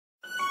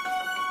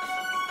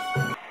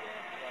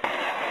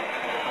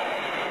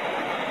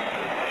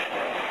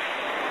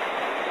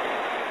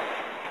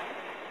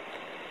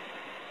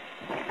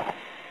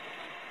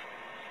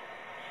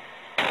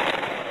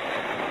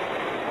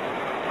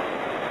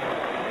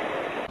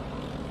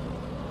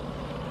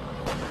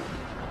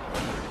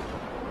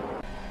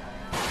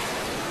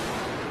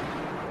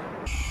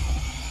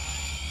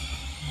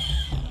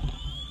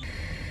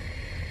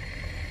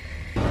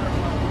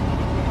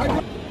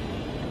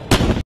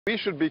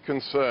should be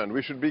concerned.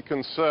 We should be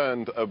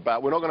concerned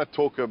about, we're not going to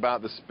talk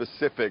about the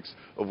specifics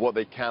of what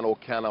they can or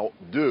cannot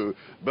do,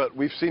 but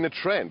we've seen a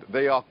trend.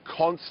 They are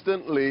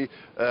constantly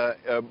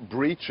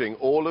breaching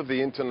all of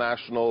the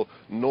international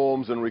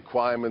norms and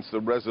requirements, the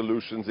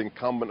resolutions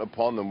incumbent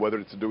upon them, whether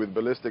it's to do with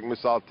ballistic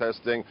missile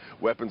testing,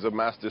 weapons of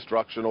mass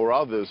destruction, or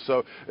others.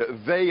 So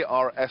they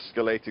are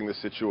escalating the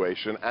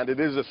situation, and it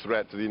is a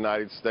threat to the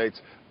United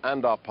States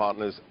and our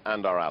partners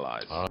and our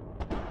allies.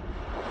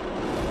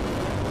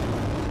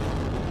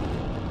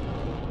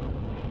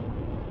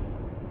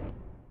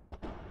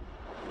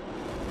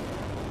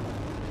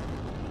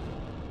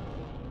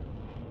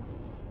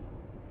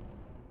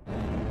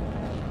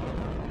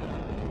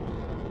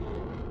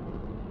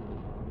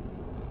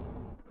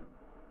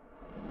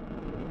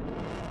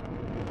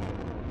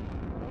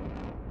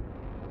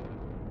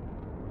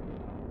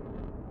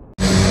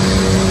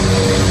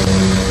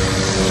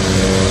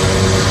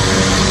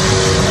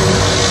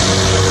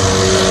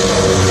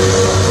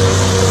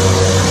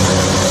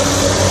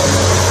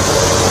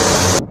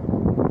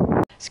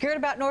 Scared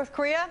about North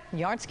Korea?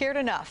 You aren't scared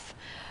enough.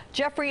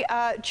 Jeffrey,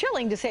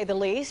 chilling to say the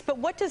least, but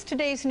what does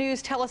today's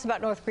news tell us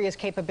about North Korea's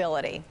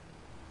capability?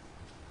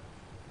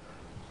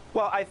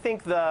 Well, I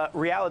think the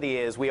reality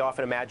is we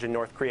often imagine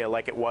North Korea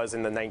like it was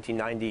in the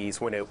 1990s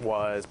when it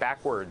was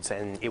backwards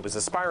and it was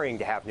aspiring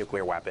to have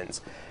nuclear weapons.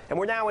 And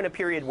we're now in a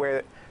period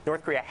where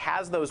North Korea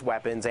has those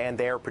weapons and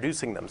they're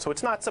producing them. So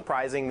it's not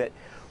surprising that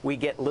we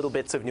get little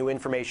bits of new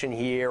information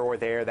here or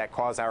there that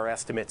cause our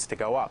estimates to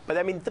go up. But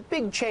I mean, the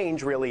big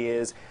change really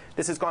is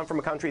this has gone from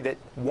a country that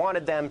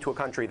wanted them to a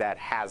country that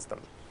has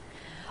them.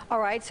 All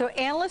right, so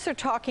analysts are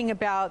talking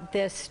about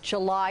this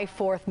July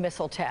 4th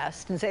missile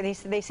test, and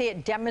they say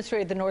it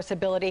demonstrated the North's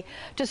ability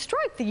to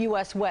strike the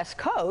U.S. West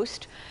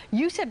Coast.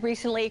 You said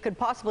recently it could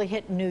possibly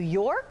hit New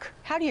York.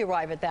 How do you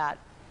arrive at that?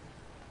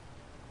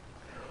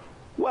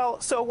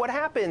 Well, so what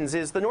happens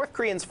is the North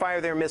Koreans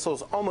fire their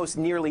missiles almost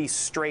nearly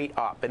straight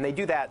up, and they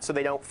do that so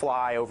they don't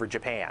fly over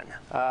Japan.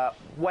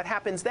 What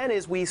happens then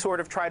is we sort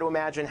of try to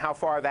imagine how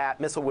far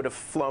that missile would have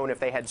flown if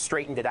they had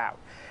straightened it out.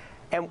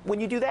 And when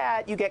you do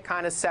that, you get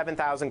kind of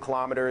 7,000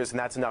 kilometers, and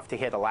that's enough to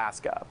hit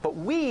Alaska. But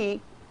we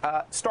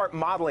start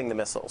modeling the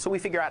missile. So we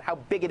figure out how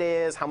big it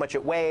is, how much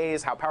it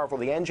weighs, how powerful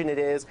the engine it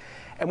is.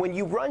 And when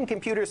you run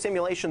computer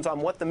simulations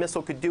on what the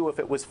missile could do if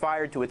it was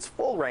fired to its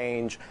full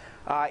range,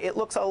 it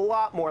looks a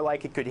lot more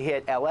like it could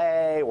hit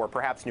LA or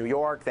perhaps New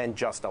York than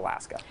just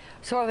Alaska.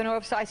 So are the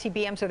North's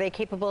ICBMs, are they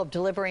capable of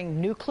delivering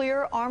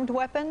nuclear-armed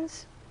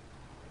weapons?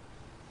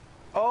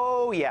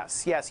 Oh,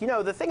 yes, yes. You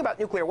know, the thing about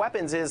nuclear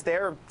weapons is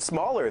they're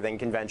smaller than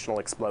conventional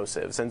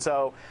explosives. And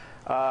so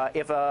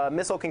if a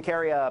missile can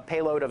carry a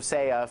payload of,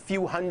 say, a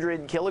few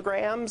hundred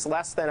kilograms,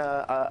 less than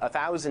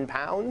 1,000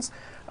 pounds,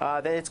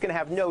 then it's going to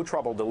have no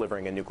trouble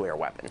delivering a nuclear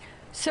weapon.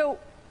 So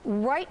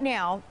right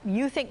now,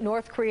 you think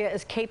North Korea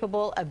is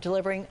capable of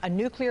delivering a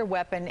nuclear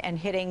weapon and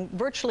hitting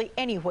virtually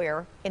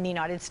anywhere in the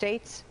United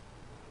States?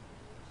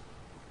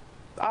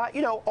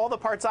 You know, all the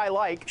parts I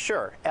like,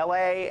 sure.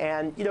 LA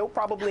and, you know,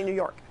 probably New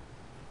York.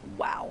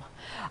 Wow.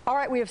 All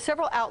right, we have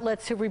several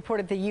outlets who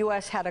reported the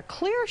U.S. had a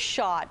clear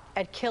shot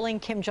at killing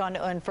Kim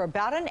Jong-un for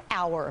about an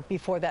hour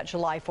before that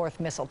July 4th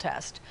missile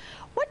test.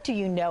 What do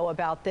you know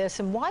about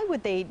this, and why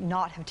would they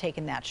not have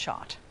taken that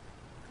shot?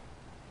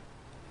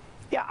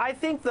 Yeah, I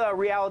think the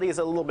reality is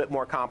a little bit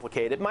more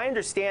complicated. My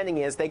understanding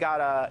is they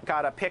got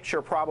a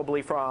picture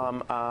probably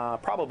from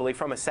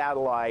a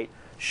satellite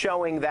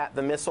showing that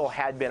the missile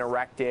had been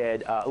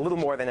erected a little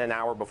more than an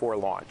hour before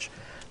launch.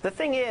 The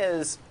thing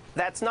is,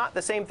 that's not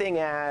the same thing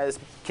as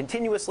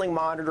continuously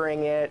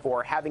monitoring it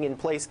or having in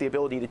place the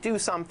ability to do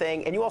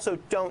something, and you also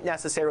don't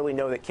necessarily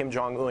know that Kim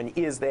Jong-un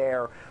is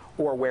there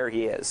or where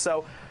he is.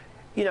 So,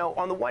 you know,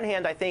 on the one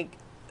hand, I think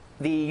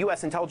the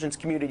U.S. intelligence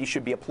community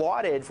should be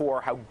applauded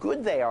for how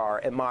good they are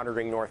at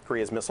monitoring North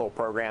Korea's missile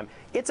program.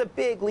 It's a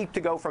big leap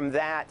to go from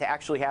that to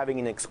actually having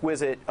an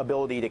exquisite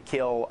ability to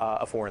kill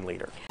a foreign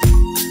leader.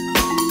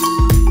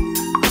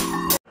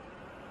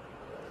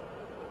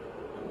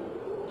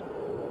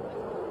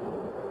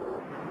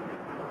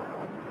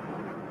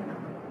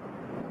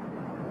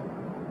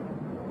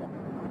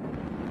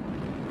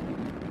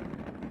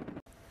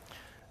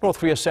 North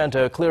Korea sent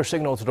a clear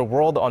signal to the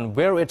world on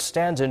where it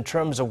stands in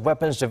terms of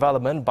weapons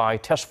development by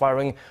test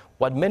firing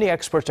what many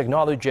experts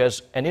acknowledge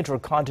as an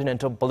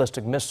intercontinental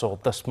ballistic missile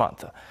this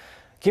month.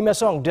 Kim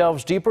Hye-sung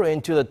delves deeper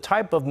into the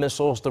type of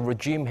missiles the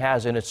regime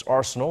has in its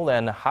arsenal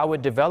and how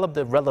it developed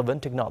the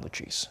relevant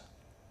technologies.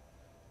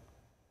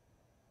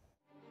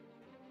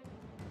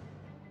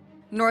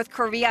 North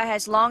Korea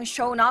has long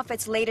shown off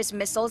its latest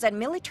missiles at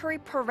military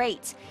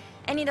parades.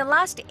 And in the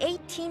last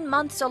 18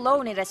 months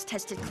alone, it has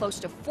tested close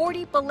to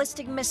 40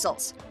 ballistic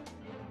missiles.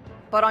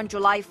 But on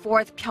July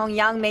 4th,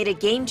 Pyongyang made a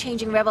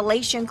game-changing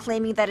revelation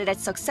claiming that it had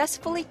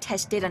successfully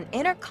tested an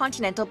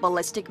intercontinental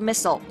ballistic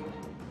missile.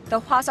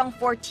 The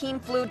Hwasong-14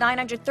 flew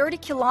 930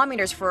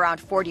 kilometers for around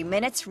 40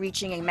 minutes,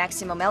 reaching a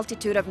maximum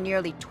altitude of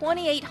nearly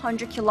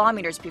 2,800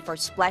 kilometers before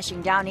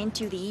splashing down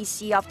into the East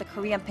Sea off the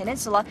Korean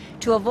peninsula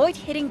to avoid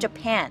hitting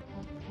Japan.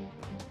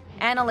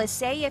 Analysts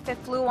say if it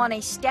flew on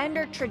a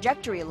standard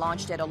trajectory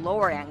launched at a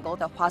lower angle,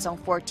 the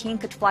Hwasong-14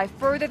 could fly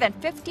further than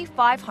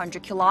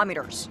 5,500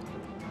 kilometers.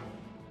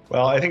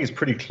 Well, I think it's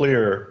pretty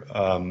clear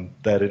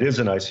that it is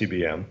an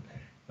ICBM.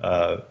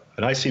 An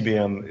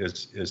ICBM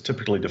is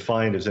typically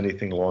defined as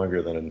anything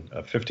longer than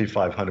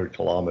 5,500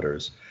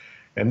 kilometers.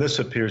 And this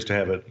appears to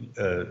have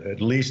at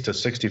least a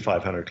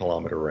 6,500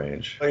 kilometer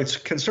range.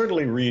 It can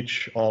certainly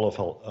reach all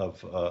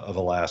of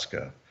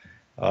Alaska.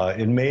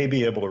 It may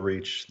be able to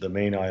reach the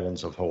main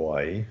islands of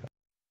Hawaii.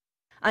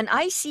 An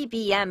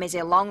ICBM is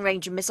a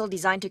long-range missile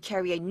designed to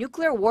carry a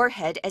nuclear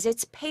warhead as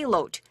its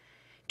payload.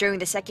 During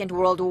the Second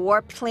World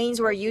War, planes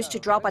were used to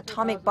drop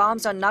atomic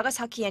bombs on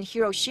Nagasaki and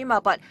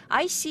Hiroshima, but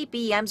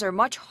ICBMs are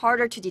much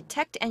harder to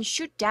detect and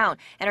shoot down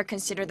and are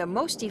considered the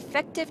most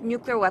effective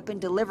nuclear weapon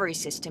delivery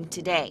system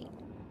today.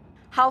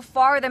 How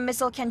far the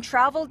missile can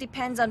travel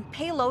depends on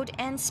payload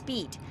and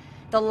speed.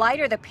 The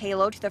lighter the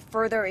payload, the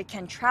further it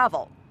can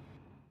travel.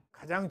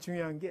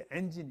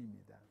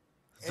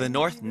 The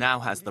North now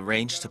has the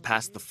range to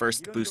pass the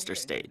first booster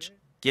stage.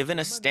 Given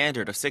a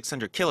standard of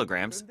 600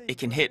 kilograms, it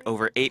can hit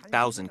over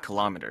 8,000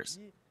 kilometers.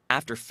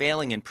 After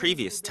failing in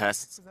previous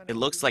tests, it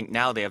looks like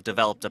now they have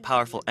developed a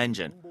powerful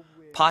engine,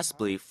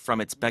 possibly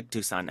from its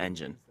Baekdusan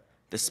engine.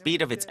 The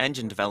speed of its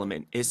engine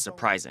development is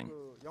surprising.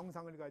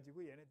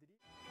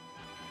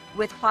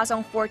 With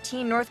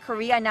Hwasong-14, North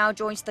Korea now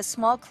joins the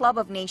small club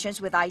of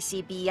nations with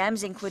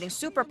ICBMs, including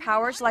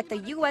superpowers like the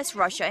US,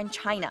 Russia, and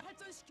China.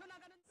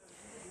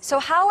 So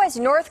how is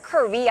North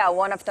Korea,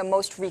 one of the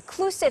most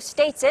reclusive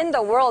states in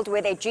the world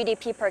with a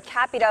GDP per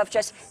capita of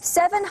just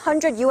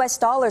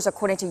 $700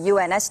 according to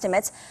UN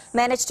estimates,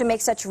 managed to make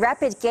such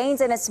rapid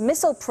gains in its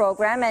missile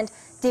program and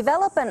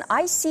develop an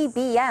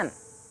ICBM?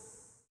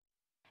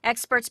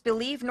 Experts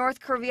believe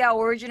North Korea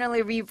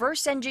originally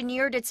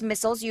reverse-engineered its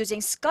missiles using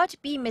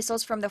Scud-B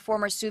missiles from the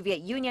former Soviet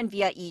Union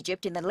via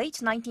Egypt in the late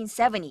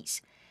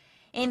 1970s.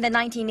 In the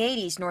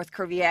 1980s, North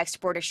Korea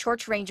exported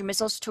short-range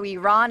missiles to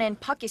Iran and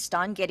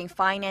Pakistan, getting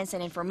finance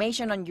and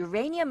information on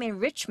uranium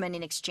enrichment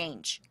in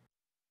exchange.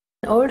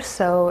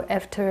 Also,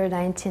 after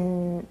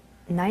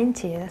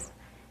 1990s,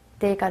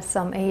 they got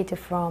some aid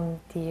from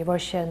the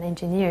Russian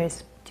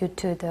engineers due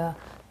to the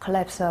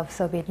collapse of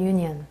Soviet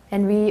Union.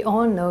 And we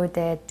all know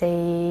that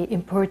they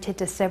imported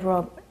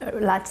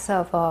lots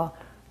of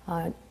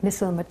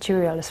missile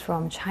materials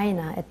from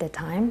China at the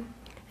time.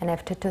 And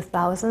after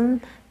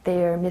 2000,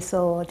 their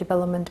missile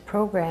development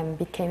program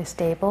became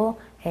stable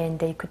and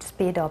they could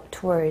speed up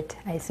toward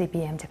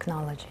ICBM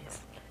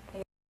technologies.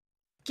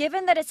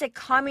 Given that it's a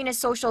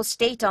communist social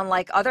state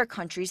unlike other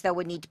countries that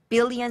would need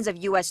billions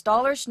of US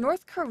dollars,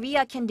 North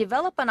Korea can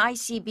develop an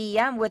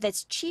ICBM with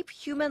its cheap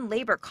human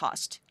labor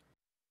cost.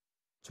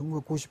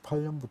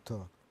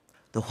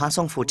 The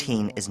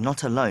Hwasong-14 is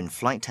not a lone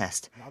flight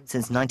test.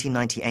 Since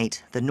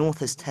 1998, the North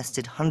has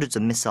tested hundreds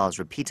of missiles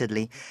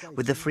repeatedly,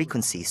 with the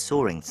frequency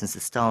soaring since the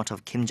start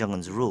of Kim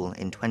Jong-un's rule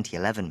in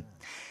 2011.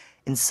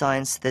 In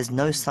science, there's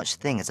no such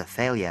thing as a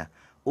failure.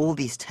 All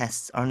these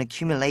tests are an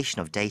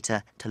accumulation of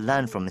data to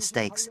learn from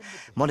mistakes,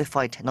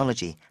 modify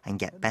technology, and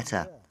get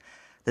better.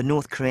 The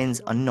North Koreans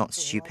are not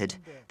stupid.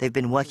 They've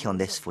been working on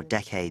this for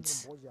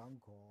decades.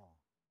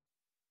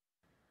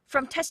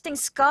 From testing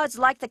Scuds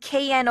like the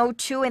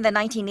KN-02 in the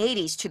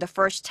 1980s to the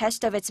first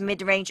test of its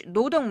mid-range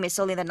Rodong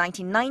missile in the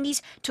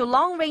 1990s to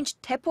long-range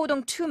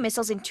Taepodong-2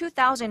 missiles in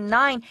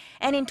 2009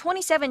 and in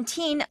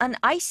 2017 an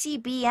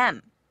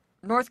ICBM.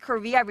 North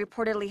Korea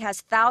reportedly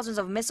has thousands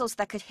of missiles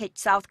that could hit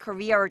South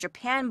Korea or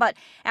Japan, but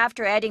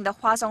after adding the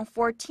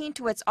Hwasong-14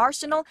 to its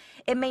arsenal,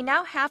 it may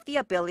now have the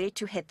ability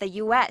to hit the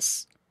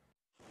US.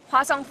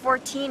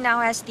 Hwasong-14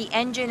 now has the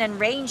engine and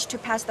range to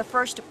pass the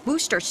first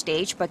booster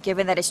stage, but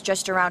given that it's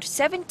just around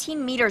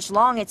 17 meters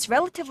long, it's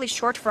relatively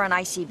short for an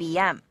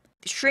ICBM.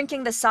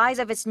 Shrinking the size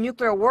of its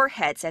nuclear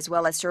warheads, as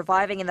well as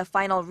surviving in the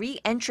final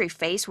re-entry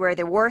phase where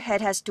the warhead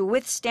has to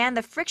withstand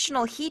the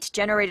frictional heat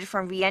generated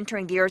from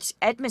re-entering the Earth's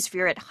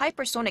atmosphere at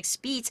hypersonic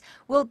speeds,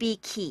 will be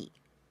key.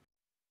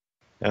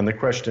 And the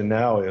question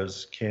now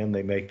is, can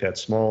they make that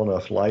small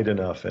enough, light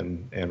enough,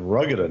 and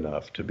rugged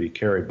enough to be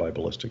carried by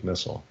ballistic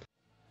missile?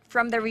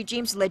 From the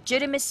regime's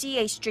legitimacy,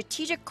 a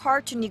strategic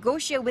card to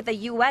negotiate with the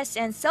U.S.,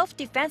 and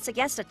self-defense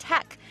against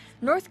attack,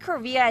 North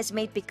Korea has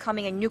made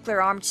becoming a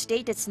nuclear-armed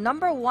state its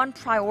 #1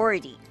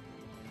 priority.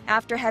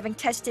 After having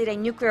tested a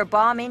nuclear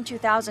bomb in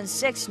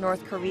 2006,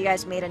 North Korea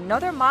has made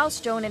another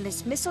milestone in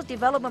its missile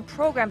development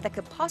program that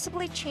could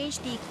possibly change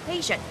the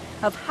equation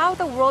of how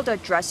the world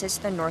addresses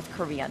the North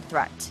Korean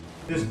threat.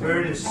 This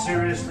bird is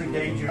seriously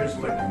dangerous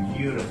but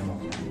beautiful.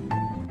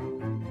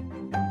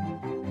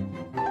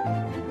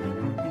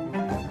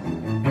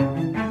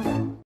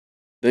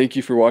 Thank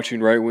you for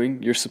watching Right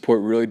Wing. Your support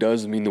really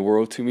does mean the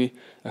world to me.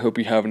 I hope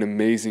you have an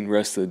amazing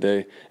rest of the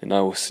day, and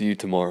I will see you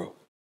tomorrow.